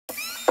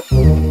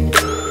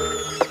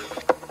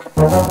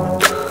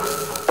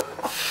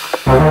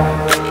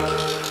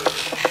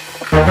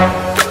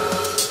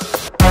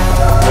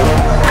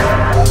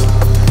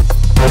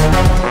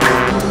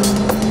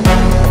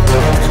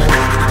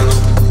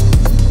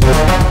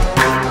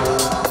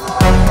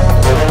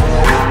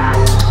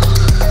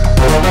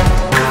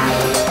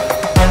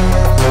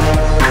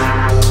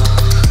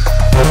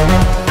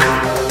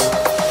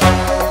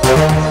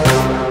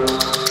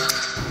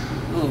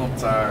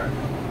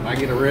I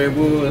get a Red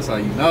Bull, that's how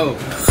you know.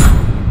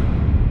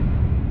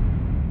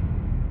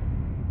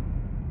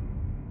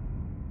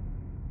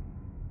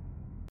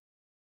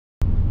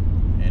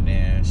 And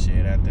then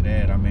shit after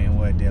that, I mean,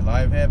 what, did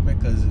life happen?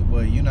 Cause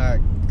well, you're not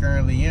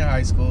currently in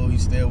high school, you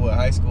still what,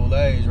 high school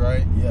age,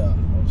 right? Yeah.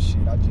 Oh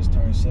shit, I just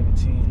turned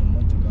 17 a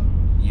month ago.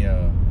 Yeah,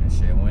 and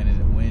shit, when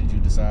did you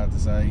decide to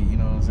say, you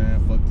know what I'm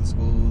saying, fuck the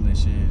school and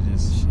shit,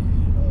 just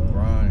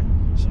grind?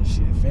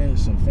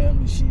 Some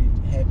family shit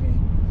happened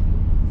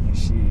and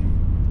shit.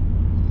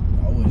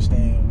 I wasn't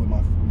staying with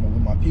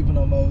my people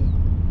no more.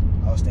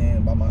 I was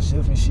staying by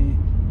myself and shit.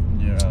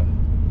 Yeah.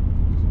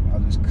 I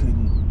just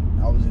couldn't.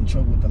 I was in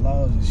trouble with the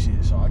laws and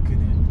shit, so I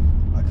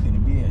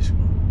couldn't be at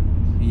school.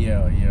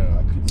 Yeah. I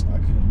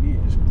couldn't be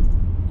at school.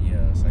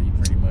 Yeah. So you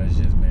pretty much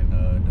just been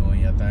doing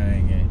your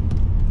thing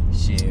and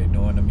shit,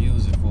 doing the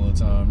music full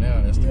time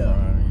now. That's the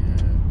grind.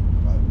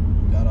 Yeah.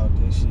 I got out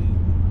that shit.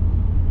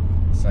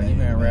 So you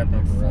been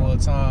rapping full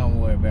time,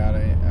 what, about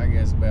I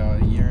guess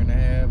about a year and a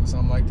half or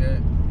something like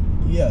that?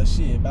 Yeah,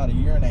 shit, about a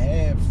year and a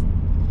half,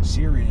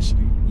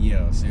 seriously.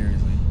 Yeah,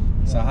 seriously.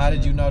 So how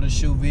did you know to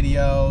shoot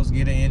videos,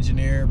 get an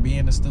engineer, be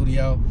in the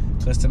studio?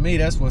 Because to me,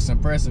 that's what's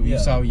impressive. You're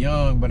so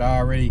young, but I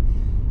already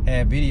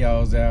had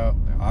videos out.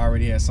 I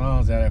already had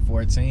songs out at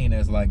 14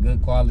 that's like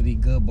good quality,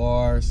 good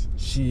bars.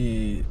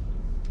 Shit,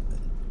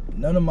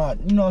 none of my,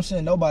 you know what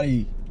I'm saying,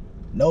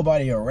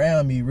 nobody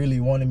around me really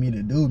wanted me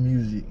to do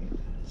music.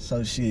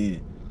 So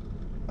shit,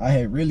 I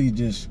had really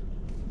just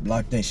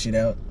blocked that shit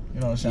out. You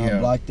know what I'm saying? I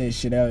blocked that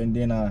shit out, and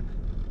then I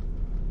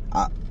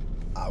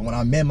when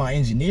I met my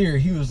engineer,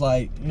 he was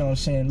like, you know what I'm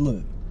saying,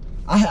 look,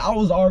 I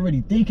was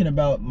already thinking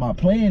about my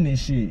plan and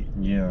shit.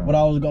 Yeah. What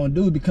I was gonna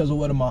do because of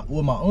what my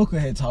uncle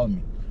had taught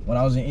me when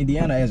I was in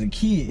Indiana as a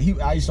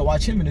kid. I used to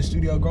watch him in the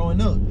studio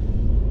growing up.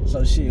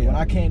 So shit, when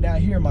I came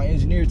down here, my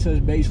engineer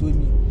touched base with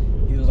me.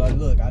 He was like,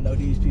 look, I know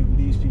these people.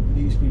 You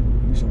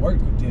should work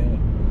with them.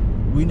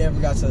 We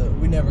never got to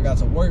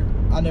work.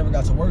 I never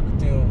got to work with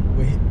them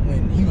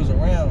when he was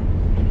around.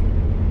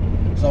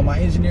 So my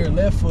engineer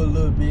left for a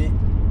little bit,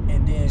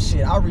 and then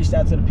shit, I reached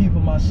out to the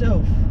people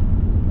myself,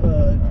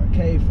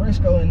 K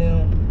Fresco and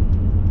them,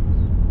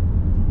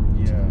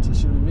 to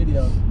shoot a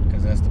video.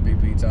 Cause that's the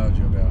people he told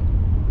you about.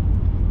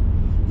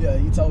 Yeah,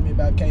 he told me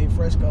about K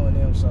Fresco and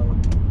them, so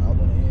I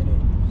went ahead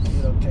and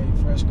hit up K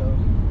Fresco.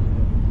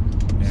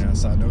 Yeah,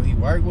 so do he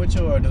work with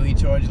you or do he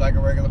charge you like a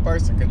regular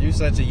person? Cause you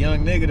such a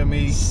young nigga to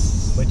me,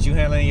 but you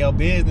handling your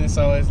business,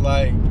 so it's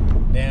like,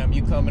 damn,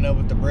 you coming up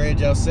with the bread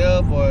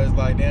yourself, or it's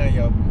like, damn,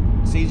 yo,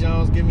 C.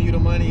 Jones giving you the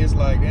money? It's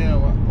like,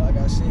 damn. Like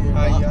I said,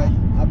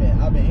 I've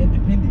been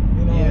independent.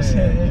 You know what I'm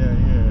saying?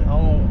 Yeah. I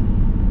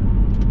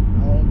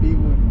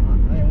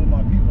ain't with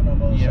my people no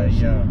more. Yeah.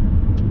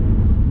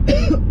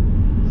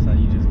 So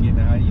you just getting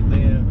how you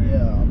live?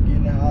 Yeah, I'm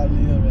getting how I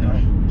live, and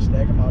I'm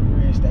stacking my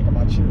bread, stacking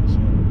my chips,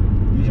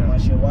 and using my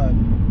shit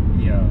wisely.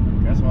 Yeah,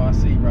 that's what I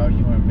see, bro.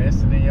 You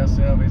investing in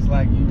yourself. It's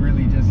like you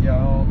really just your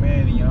own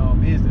man and your own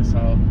business.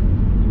 So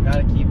you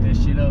gotta keep that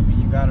shit up, and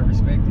you gotta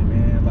respect it,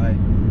 man. Like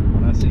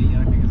when I see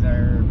young niggas out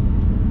here,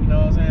 you know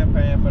what I'm saying,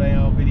 paying for their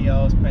own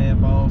videos, paying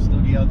for own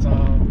studio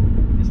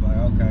time. It's like,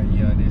 okay,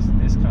 yeah,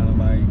 this kind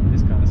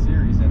of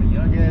serious at a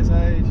young ass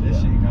age.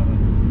 This shit kind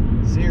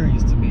of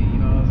serious to me. You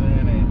know what I'm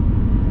saying? And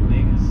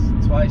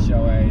niggas twice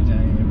your age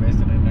ain't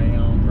investing in their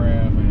own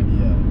craft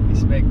and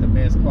expect the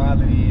best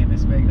quality and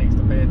expect niggas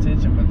to pay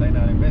attention, but they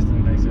not investing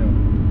in themselves.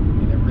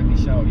 And it really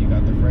show. You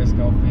got the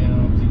Fresco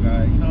films, you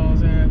got, you know what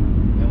I'm saying?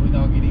 And we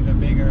gonna get even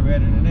bigger and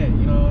better than that,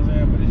 you know what I'm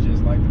saying? But it's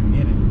just like the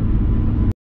beginning.